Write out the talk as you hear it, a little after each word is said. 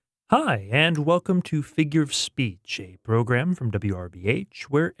Hi, and welcome to Figure of Speech, a program from WRBH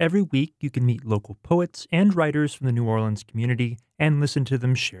where every week you can meet local poets and writers from the New Orleans community and listen to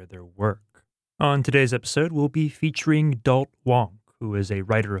them share their work. On today's episode, we'll be featuring Dalt Wonk, who is a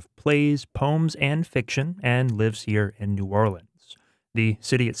writer of plays, poems, and fiction and lives here in New Orleans. The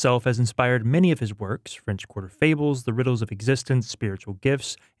city itself has inspired many of his works: French Quarter Fables, The Riddles of Existence, Spiritual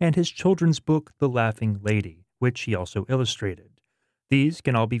Gifts, and his children's book, The Laughing Lady, which he also illustrated. These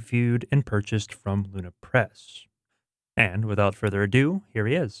can all be viewed and purchased from Luna Press. And without further ado, here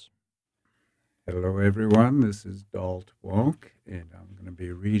he is. Hello, everyone. This is Dalt Wonk, and I'm going to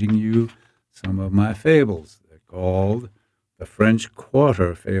be reading you some of my fables. They're called the French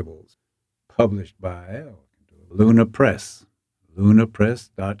Quarter Fables, published by Luna Press,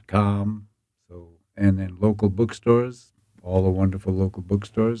 lunapress.com. And then local bookstores, all the wonderful local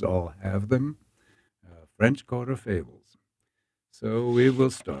bookstores, all have them. French Quarter Fables. So we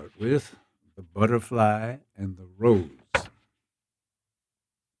will start with The Butterfly and the Rose.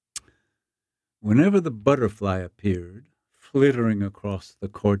 Whenever the butterfly appeared, flittering across the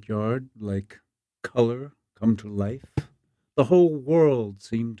courtyard like color come to life, the whole world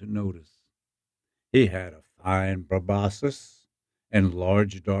seemed to notice. He had a fine proboscis and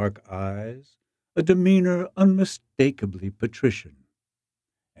large dark eyes, a demeanor unmistakably patrician,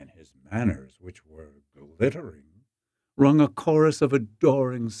 and his manners, which were glittering, rung a chorus of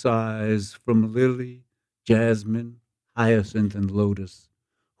adoring sighs from lily, jasmine, hyacinth, and lotus,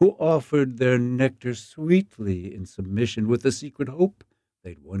 who offered their nectar sweetly in submission with the secret hope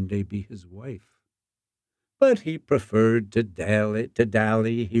they'd one day be his wife. But he preferred to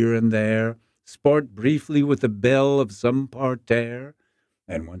dally here and there, sport briefly with the belle of some parterre,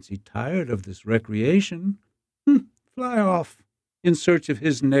 and once he tired of this recreation, fly off in search of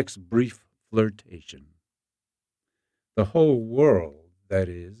his next brief flirtation. The whole world, that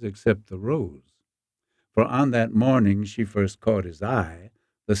is, except the rose. For on that morning she first caught his eye,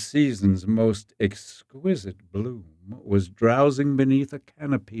 the season's most exquisite bloom was drowsing beneath a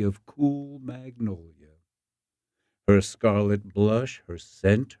canopy of cool magnolia. Her scarlet blush, her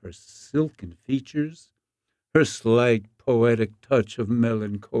scent, her silken features, her slight poetic touch of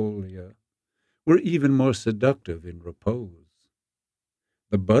melancholia were even more seductive in repose.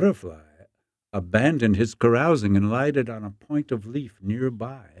 The butterfly abandoned his carousing and lighted on a point of leaf near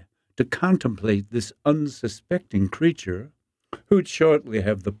by to contemplate this unsuspecting creature, who'd shortly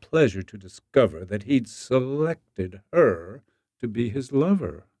have the pleasure to discover that he'd selected her to be his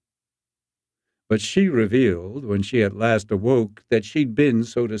lover. But she revealed, when she at last awoke, that she'd been,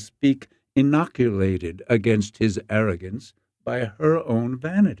 so to speak, inoculated against his arrogance by her own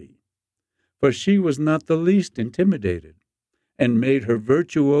vanity. For she was not the least intimidated, and made her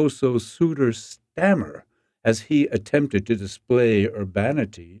virtuoso suitor stammer as he attempted to display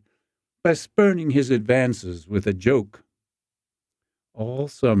urbanity by spurning his advances with a joke. All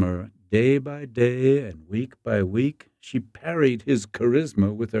summer, day by day and week by week, she parried his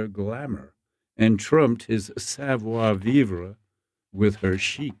charisma with her glamour and trumped his savoir-vivre with her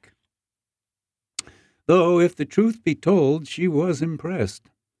chic. Though, if the truth be told, she was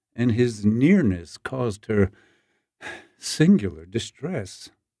impressed, and his nearness caused her singular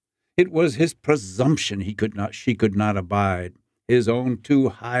distress. It was his presumption she could not abide, his own too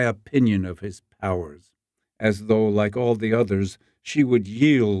high opinion of his powers, as though, like all the others, she would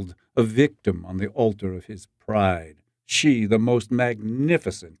yield a victim on the altar of his pride, she, the most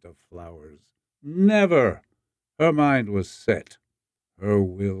magnificent of flowers. Never! Her mind was set, her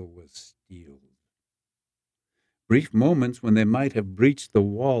will was steeled. Brief moments when they might have breached the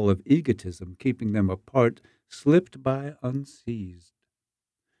wall of egotism keeping them apart slipped by unseized.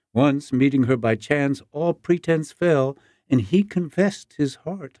 Once, meeting her by chance, all pretense fell, and he confessed his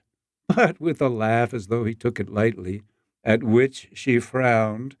heart, but with a laugh as though he took it lightly, at which she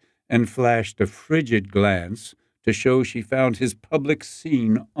frowned and flashed a frigid glance to show she found his public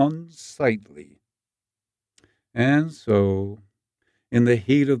scene unsightly. And so, in the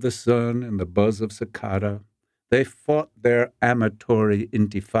heat of the sun and the buzz of cicada, they fought their amatory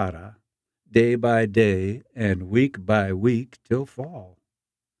intifada, day by day and week by week till fall.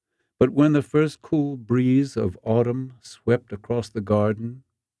 But when the first cool breeze of autumn swept across the garden,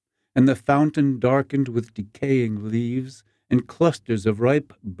 and the fountain darkened with decaying leaves, and clusters of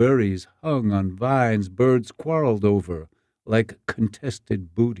ripe berries hung on vines birds quarreled over like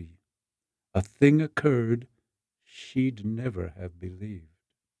contested booty, a thing occurred she'd never have believed.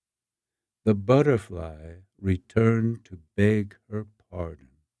 The butterfly returned to beg her pardon.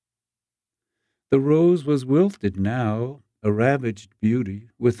 The rose was wilted now, a ravaged beauty,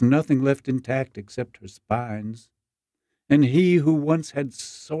 with nothing left intact except her spines, and he who once had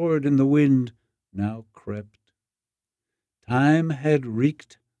soared in the wind now crept. Time had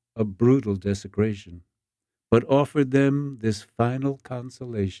wreaked a brutal desecration, but offered them this final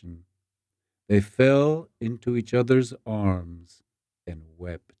consolation. They fell into each other's arms and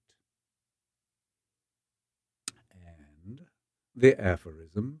wept. And the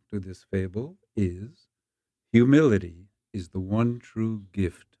aphorism to this fable is humility is the one true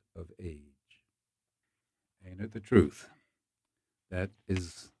gift of age. Ain't it the truth? That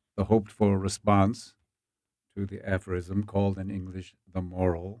is the hoped for response to the aphorism called in English the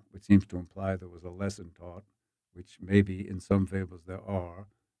moral, which seems to imply there was a lesson taught, which maybe in some fables there are,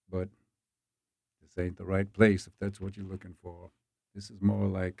 but this ain't the right place if that's what you're looking for. This is more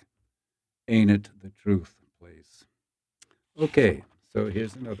like ain't it the truth place. Okay, so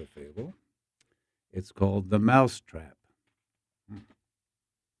here's another fable. It's called The Mousetrap.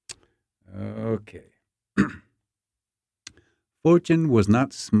 Okay. Fortune was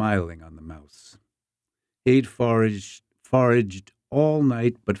not smiling on the mouse. He'd foraged all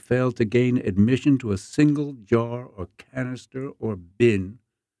night, but failed to gain admission to a single jar or canister or bin,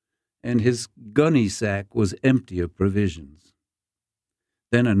 and his gunny sack was empty of provisions.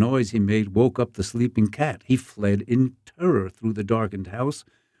 Then a noise he made woke up the sleeping cat. He fled in terror through the darkened house,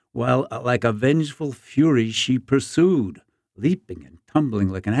 while, like a vengeful fury, she pursued. Leaping and tumbling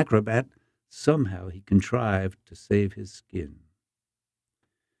like an acrobat, somehow he contrived to save his skin.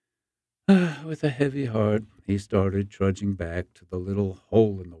 With a heavy heart, he started trudging back to the little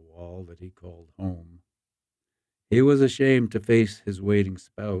hole in the wall that he called home. He was ashamed to face his waiting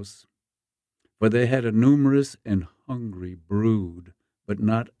spouse, for they had a numerous and hungry brood, but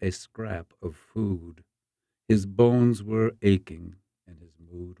not a scrap of food. His bones were aching, and his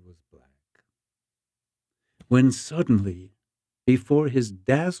mood was black. When suddenly, before his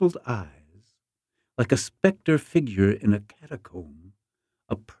dazzled eyes, like a spectre figure in a catacomb,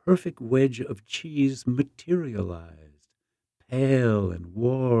 a perfect wedge of cheese materialized, pale and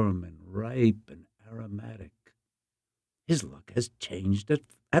warm and ripe and aromatic. His luck has changed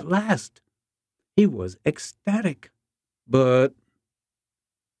at last. He was ecstatic. But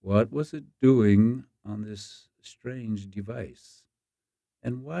what was it doing on this strange device?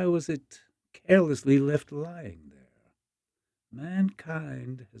 And why was it carelessly left lying there?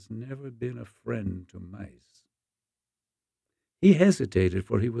 Mankind has never been a friend to mice. He hesitated,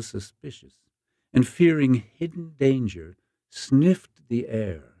 for he was suspicious, and fearing hidden danger, sniffed the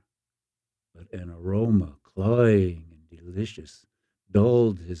air. But an aroma, cloying and delicious,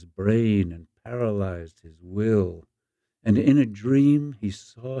 dulled his brain and paralyzed his will, and in a dream he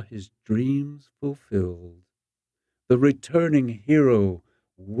saw his dreams fulfilled. The returning hero,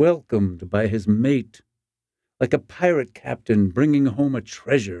 welcomed by his mate, like a pirate captain bringing home a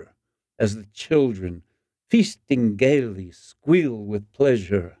treasure, as the children, feasting gaily, squeal with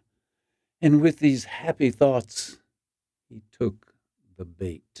pleasure. And with these happy thoughts, he took the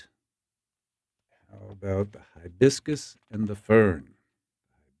bait. How about the hibiscus and the fern?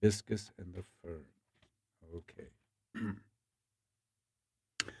 The hibiscus and the fern. Okay.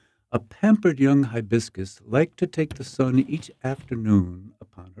 A pampered young hibiscus liked to take the sun each afternoon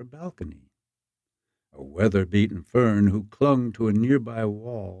upon her balcony. A weather-beaten fern who clung to a nearby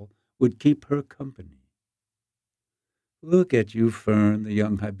wall would keep her company. "Look at you, fern," the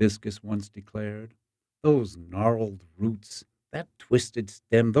young hibiscus once declared. "Those gnarled roots, that twisted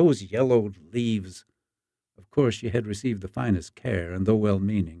stem, those yellowed leaves." Of course, she had received the finest care, and though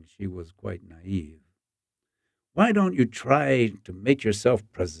well-meaning, she was quite naive. "Why don't you try to make yourself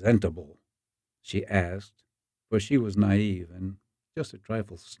presentable?" she asked, for she was naive and just a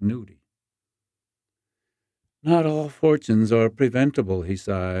trifle snooty. "Not all fortunes are preventable," he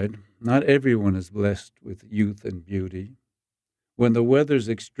sighed. "Not everyone is blessed with youth and beauty. When the weather's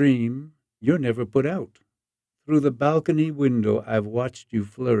extreme, you're never put out. Through the balcony window I've watched you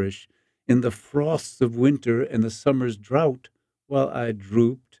flourish in the frosts of winter and the summer's drought, while I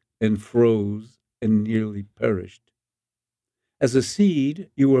drooped and froze and nearly perished. As a seed,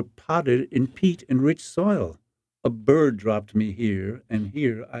 you were potted in peat and rich soil. A bird dropped me here, and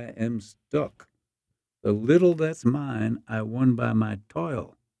here I am stuck. The little that's mine I won by my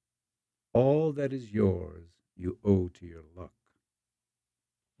toil. All that is yours you owe to your luck.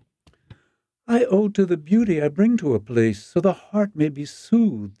 I owe to the beauty I bring to a place, so the heart may be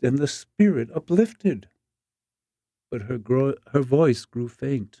soothed and the spirit uplifted." But her voice grew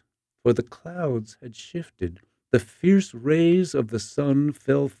faint, for the clouds had shifted. The fierce rays of the sun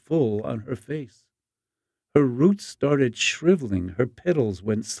fell full on her face. Her roots started shriveling, her petals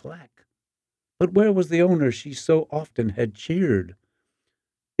went slack. But where was the owner she so often had cheered?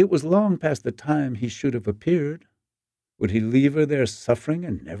 It was long past the time he should have appeared. Would he leave her there suffering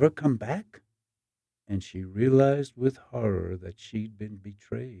and never come back? And she realized with horror that she'd been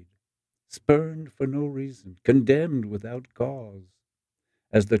betrayed, spurned for no reason, condemned without cause,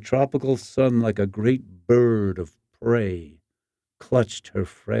 as the tropical sun, like a great bird of prey, clutched her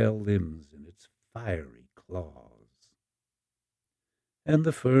frail limbs in its fiery claws. And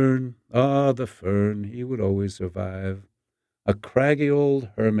the fern, the fern, he would always survive, a craggy old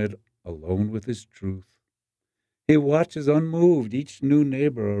hermit alone with his truth. He watches unmoved each new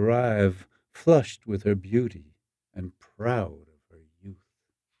neighbor arrive, flushed with her beauty and proud of her youth.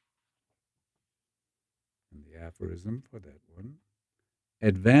 And the aphorism for that one: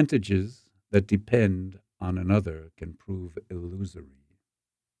 advantages that depend on another can prove illusory.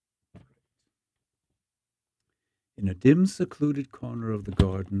 In a dim, secluded corner of the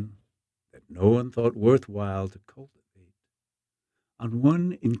garden that no one thought worthwhile to cultivate, on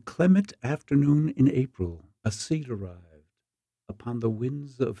one inclement afternoon in April, a seed arrived upon the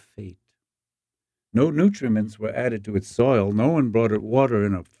winds of fate. No nutriments were added to its soil. No one brought it water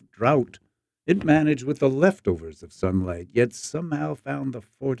in a drought. It managed with the leftovers of sunlight, yet somehow found the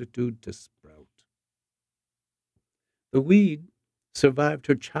fortitude to sprout. The weed survived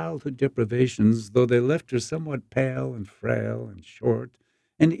her childhood deprivations, though they left her somewhat pale and frail and short,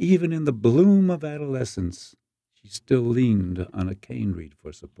 and even in the bloom of adolescence, she still leaned on a cane reed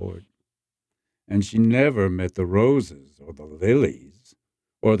for support. And she never met the roses or the lilies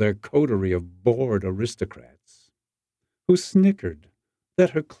or their coterie of bored aristocrats, who snickered that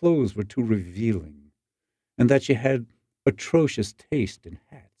her clothes were too revealing and that she had atrocious taste in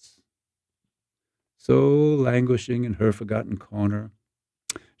hats. So, languishing in her forgotten corner,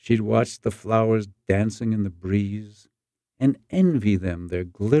 she'd watch the flowers dancing in the breeze and envy them their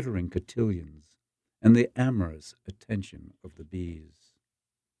glittering cotillions and the amorous attention of the bees.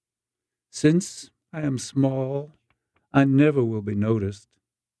 Since I am small, I never will be noticed.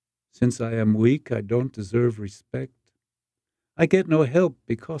 Since I am weak, I don't deserve respect. I get no help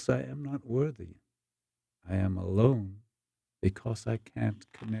because I am not worthy. I am alone because I can't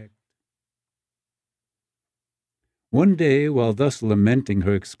connect. One day, while thus lamenting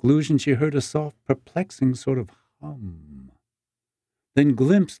her exclusion, she heard a soft, perplexing sort of hum, then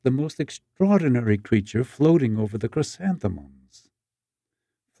glimpsed the most extraordinary creature floating over the chrysanthemums,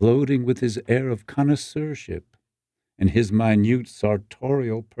 floating with his air of connoisseurship and his minute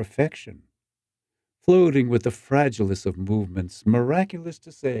sartorial perfection, floating with the fragilest of movements, miraculous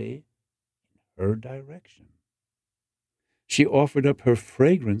to say, in her direction. She offered up her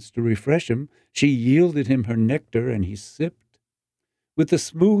fragrance to refresh him. She yielded him her nectar, and he sipped. With the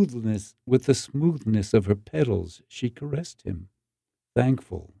smoothness of her petals, she caressed him,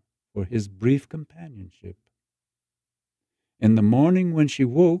 thankful for his brief companionship. In the morning when she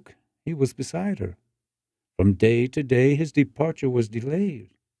woke, he was beside her. From day to day his departure was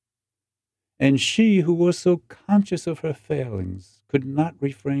delayed. And she, who was so conscious of her failings, could not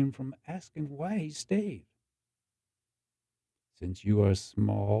refrain from asking why he stayed. Since you are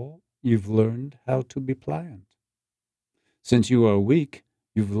small, you've learned how to be pliant. Since you are weak,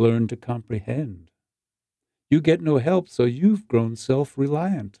 you've learned to comprehend. You get no help, so you've grown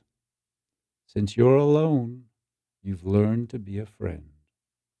self-reliant. Since you're alone, you've learned to be a friend.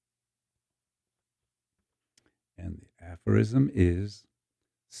 And the aphorism is,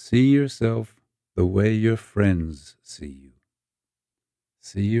 see yourself the way your friends see you.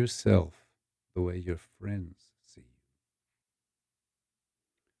 See yourself the way your friends see you.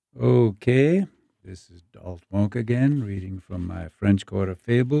 Okay, this is Dalt Monk again, reading from my French Quarter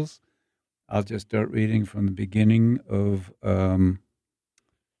Fables. I'll just start reading from the beginning of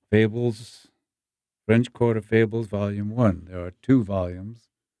Fables, French Quarter Fables, Volume 1. There are 2 volumes,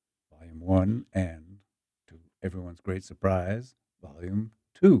 Volume 1 and, to everyone's great surprise, Volume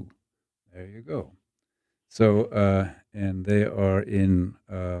 2. There you go. So, and they are in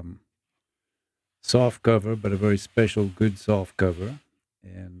soft cover, but a very special, good soft cover.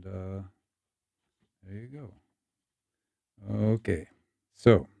 And there you go. Okay,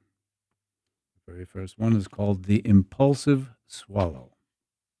 so the very first one is called The Impulsive Swallow.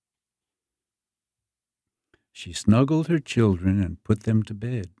 She snuggled her children and put them to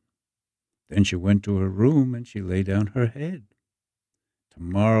bed. Then she went to her room and she lay down her head.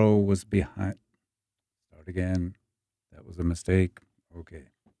 Tomorrow was behind. Start again. That was a mistake. Okay.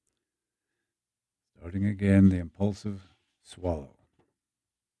 Starting again, The Impulsive Swallow.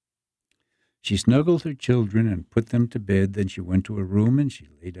 She snuggled her children and put them to bed. Then she went to her room and she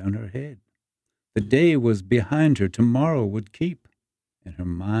lay down her head. The day was behind her. Tomorrow would keep. And her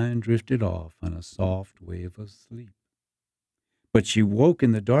mind drifted off on a soft wave of sleep. But she woke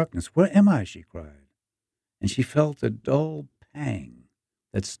in the darkness. Where am I? She cried. and she felt a dull pang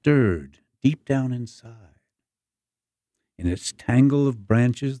that stirred deep down inside. In its tangle of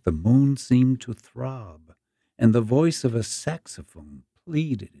branches, the moon seemed to throb, and the voice of a saxophone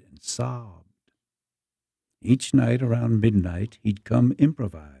pleaded and sobbed. Each night around midnight, he'd come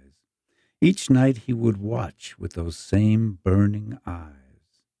improvise. Each night he would watch with those same burning eyes.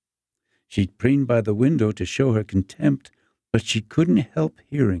 She'd preen by the window to show her contempt, but she couldn't help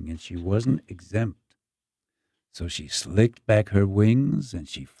hearing, and she wasn't exempt. So she slicked back her wings, and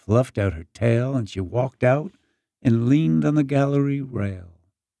she fluffed out her tail, and she walked out and leaned on the gallery rail.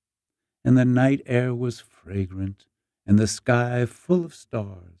 And the night air was fragrant, and the sky full of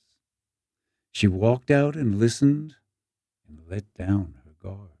stars. She walked out and listened and let down her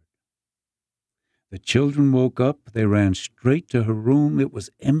guard. The children woke up, they ran straight to her room. It was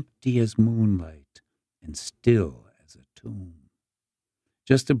empty as moonlight and still as a tomb.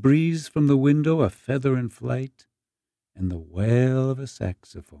 Just a breeze from the window, a feather in flight, and the wail of a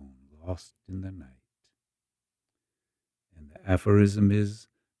saxophone lost in the night. And the aphorism is,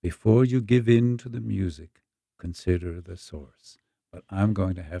 before you give in to the music, consider the source. But I'm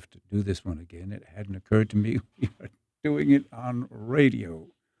going to have to do this one again. It hadn't occurred to me we are doing it on radio.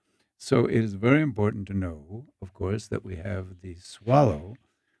 So it is very important to know, of course, that we have the swallow,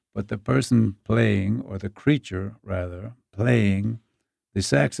 but the person playing, or the creature, rather, playing the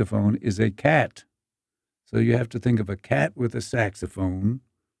saxophone is a cat. So you have to think of a cat with a saxophone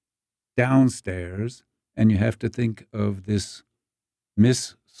downstairs, and you have to think of this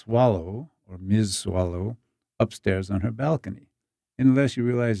Miss Swallow, or Ms. Swallow, upstairs on her balcony. Unless you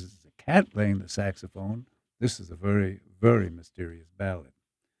realize it's a cat playing the saxophone, this is a very, very mysterious ballad.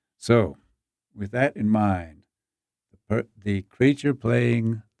 So, with that in mind, the creature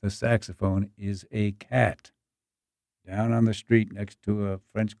playing the saxophone is a cat down on the street next to a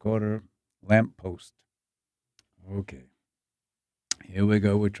French Quarter lamppost. Okay, here we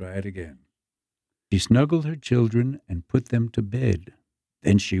go. We'll try it again. She snuggled her children and put them to bed.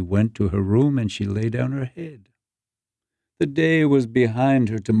 Then she went to her room and she lay down her head. The day was behind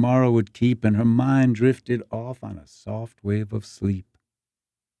her, tomorrow would keep, and her mind drifted off on a soft wave of sleep.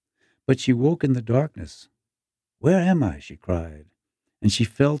 But she woke in the darkness. "Where am I?" she cried, and she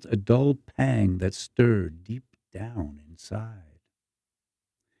felt a dull pang that stirred deep down inside.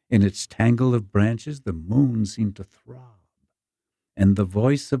 In its tangle of branches, the moon seemed to throb, and the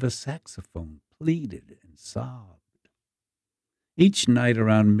voice of a saxophone pleaded and sobbed. Each night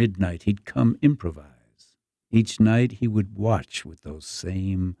around midnight, he'd come improvise. Each night he would watch with those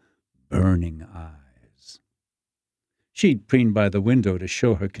same burning eyes. She'd preen by the window to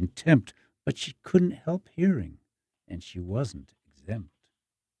show her contempt, but she couldn't help hearing, and she wasn't exempt.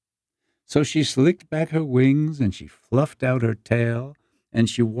 So she slicked back her wings, and she fluffed out her tail, and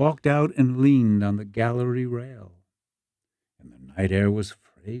she walked out and leaned on the gallery rail. And the night air was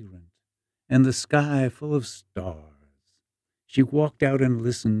fragrant, and the sky full of stars. She walked out and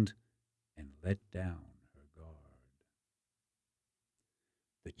listened and let down her guard.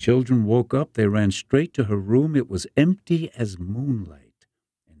 The children woke up, they ran straight to her room. It was empty as moonlight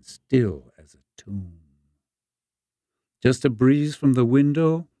and still as a tomb. Just a breeze from the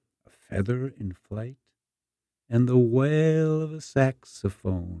window, a feather in flight, and the wail of a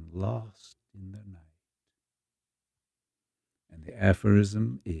saxophone lost in the night. And the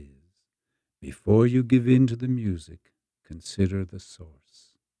aphorism is, before you give in to the music, consider the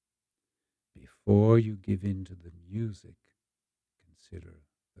source. Before you give in to the music, consider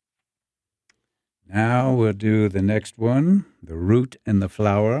the... Now we'll do the next one, the root and the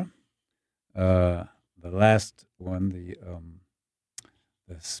flower. The last one, the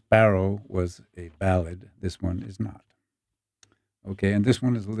sparrow, was a ballad. This one is not. Okay, and this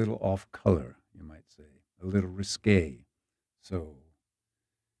one is a little off color, you might say, a little risque. So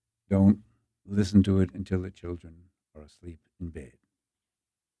don't listen to it until the children are asleep in bed.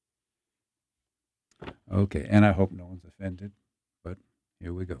 Okay, and I hope no one's offended, but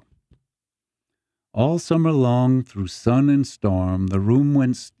here we go. All summer long, through sun and storm, the room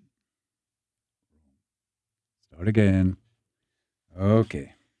went... Start again.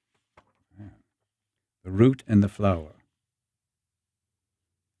 Okay. The root and the flower.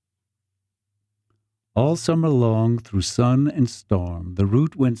 All summer long, through sun and storm, the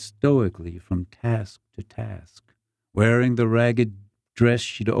root went stoically from task to task, wearing the ragged dress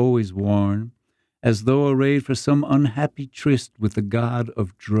she'd always worn, as though arrayed for some unhappy tryst with the god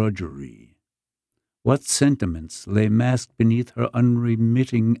of drudgery. What sentiments lay masked beneath her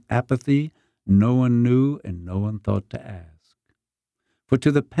unremitting apathy, no one knew and no one thought to ask. For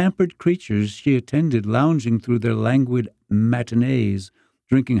to the pampered creatures she attended, lounging through their languid matinees,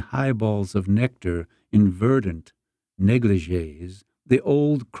 drinking highballs of nectar in verdant negligees, the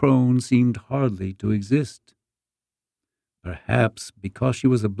old crone seemed hardly to exist. Perhaps because she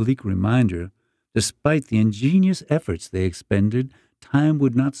was a bleak reminder, despite the ingenious efforts they expended, time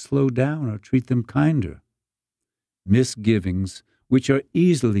would not slow down or treat them kinder. Misgivings which are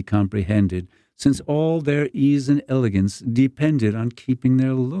easily comprehended, since all their ease and elegance depended on keeping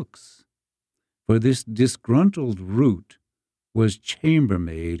their looks. For this disgruntled root was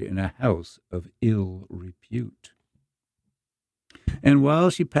chambermaid in a house of ill repute. And while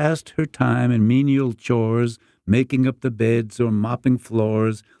she passed her time in menial chores, making up the beds or mopping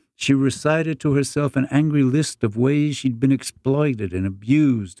floors, she recited to herself an angry list of ways she'd been exploited and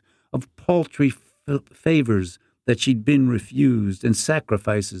abused, of paltry favors that she'd been refused, and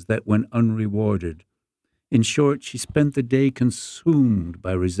sacrifices that went unrewarded. In short, she spent the day consumed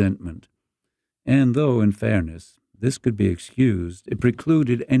by resentment. And though, in fairness, this could be excused, it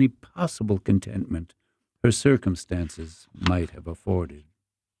precluded any possible contentment her circumstances might have afforded.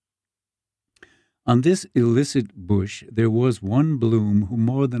 On this illicit bush there was one bloom who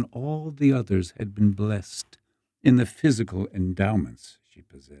more than all the others had been blessed in the physical endowments she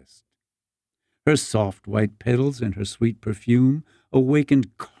possessed. Her soft white petals and her sweet perfume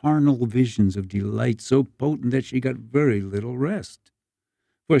awakened carnal visions of delight so potent that she got very little rest.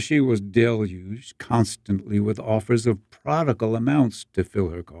 For she was deluged constantly with offers of prodigal amounts to fill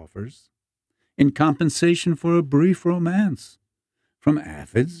her coffers, in compensation for a brief romance, from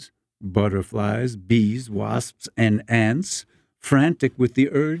aphids, butterflies, bees, wasps, and ants, frantic with the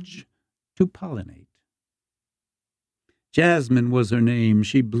urge to pollinate. Jasmine was her name,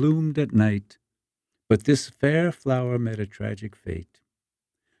 she bloomed at night, but this fair flower met a tragic fate,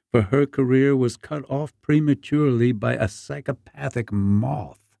 for her career was cut off prematurely by a psychopathic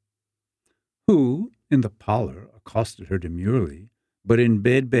moth, who, in the parlor, accosted her demurely, but in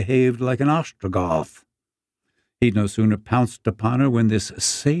bed behaved like an Ostrogoth. He'd no sooner pounced upon her when this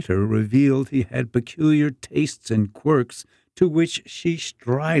satyr revealed he had peculiar tastes and quirks to which she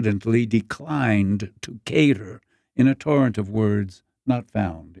stridently declined to cater in a torrent of words not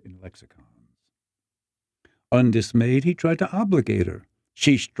found in lexicons. Undismayed, he tried to obligate her.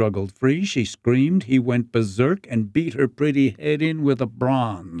 She struggled free, she screamed, he went berserk and beat her pretty head in with a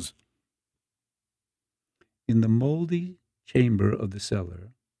bronze. In the moldy chamber of the cellar,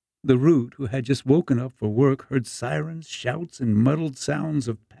 the root, who had just woken up for work, heard sirens, shouts, and muddled sounds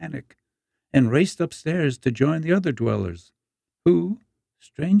of panic, and raced upstairs to join the other dwellers, who,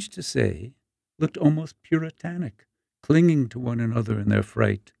 strange to say, looked almost puritanic, clinging to one another in their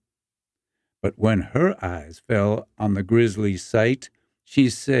fright. But when her eyes fell on the grisly sight, she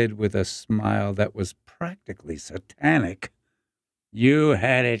said with a smile that was practically satanic, "You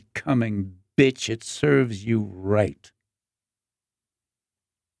had it coming, bitch. It serves you right."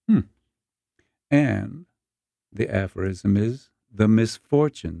 And the aphorism is, the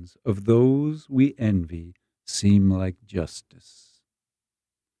misfortunes of those we envy seem like justice.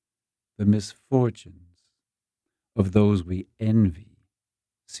 The misfortunes of those we envy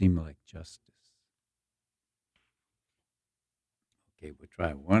seem like justice. Okay, we'll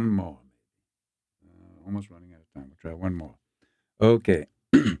try one more. Almost running out of time. We'll try one more. Okay,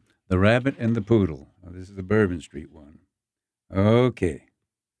 The Rabbit and the Poodle. Now, this is the Bourbon Street one. Okay.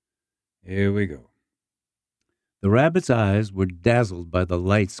 Here we go. The rabbit's eyes were dazzled by the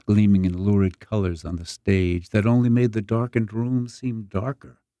lights gleaming in lurid colors on the stage that only made the darkened room seem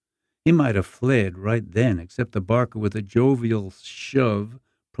darker. He might have fled right then, except the barker with a jovial shove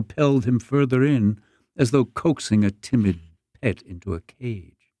propelled him further in, as though coaxing a timid pet into a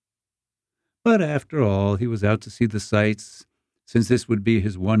cage. But after all, he was out to see the sights, since this would be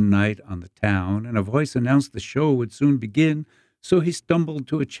his one night on the town, and a voice announced the show would soon begin. So he stumbled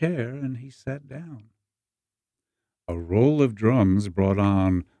to a chair and he sat down. A roll of drums brought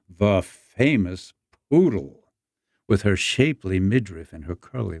on the famous Poodle, with her shapely midriff and her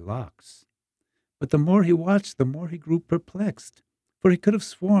curly locks. But the more he watched, the more he grew perplexed, for he could have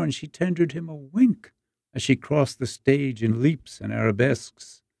sworn she tendered him a wink as she crossed the stage in leaps and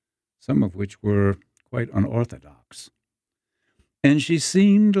arabesques, some of which were quite unorthodox. And she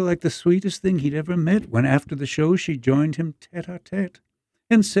seemed like the sweetest thing he'd ever met when after the show she joined him tete-a-tete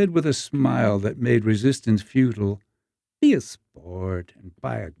and said with a smile that made resistance futile, "Be a sport and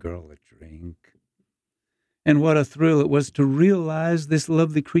buy a girl a drink." And what a thrill it was to realize this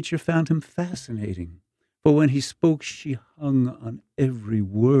lovely creature found him fascinating, for when he spoke she hung on every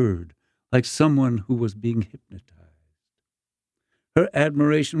word like someone who was being hypnotized. Her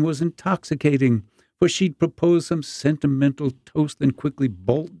admiration was intoxicating, for she'd propose some sentimental toast and quickly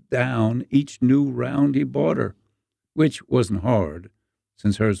bolt down each new round he bought her, which wasn't hard,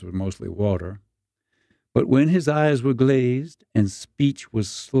 since hers was mostly water. But when his eyes were glazed and speech was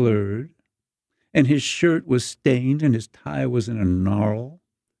slurred, and his shirt was stained and his tie was in a gnarl,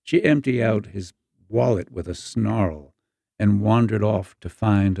 she emptied out his wallet with a snarl and wandered off to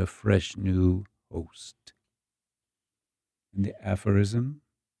find a fresh new host. And the aphorism,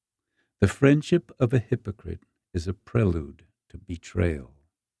 the friendship of a hypocrite is a prelude to betrayal.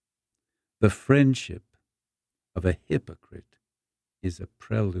 The friendship of a hypocrite is a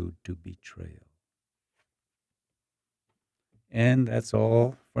prelude to betrayal. And that's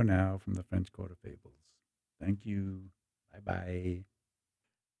all for now from the French Court of Fables. Thank you. Bye-bye.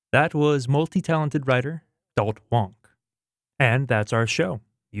 That was multi-talented writer Dalt Wonk. And that's our show.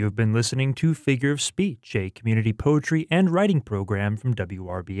 You've been listening to Figure of Speech, a community poetry and writing program from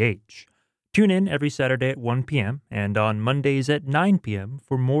WRBH. Tune in every Saturday at 1 p.m. and on Mondays at 9 p.m.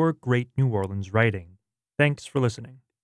 for more great New Orleans writing. Thanks for listening.